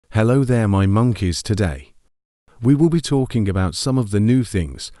Hello there my monkeys. Today we will be talking about some of the new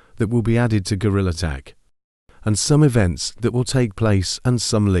things that will be added to Gorilla Tag, and some events that will take place and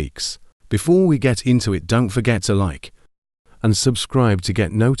some leaks. Before we get into it, don't forget to like and subscribe to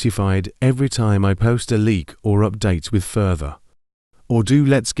get notified every time I post a leak or update with further.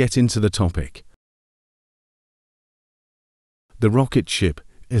 Let's get into the topic. The rocket ship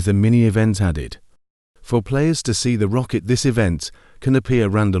is a mini event added. For players to see the rocket, this event can appear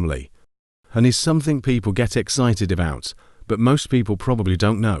randomly and is something people get excited about, but most people probably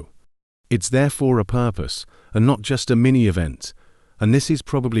don't know. It's there for a purpose and not just a mini event, and this is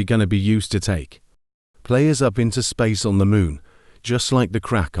probably going to be used to take players up into space on the moon, just like the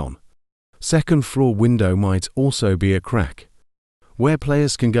crack on second floor window might also be a crack, where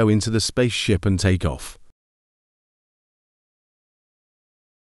players can go into the spaceship and take off.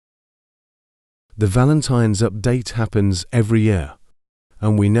 The Valentine's update happens every year,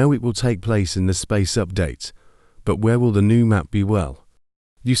 and we know it will take place in the space update, but where will the new map be? Well,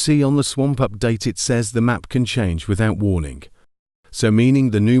 you see on the swamp update it says the map can change without warning, so meaning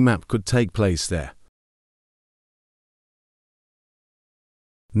the new map could take place there.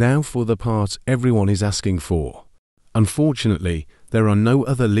 Now for the part everyone is asking for. Unfortunately, there are no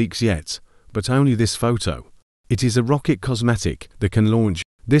other leaks yet, but only this photo. It is a rocket cosmetic that can launch.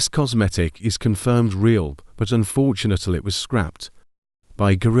 This cosmetic is confirmed real, but unfortunately it was scrapped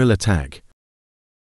by Gorilla Tag.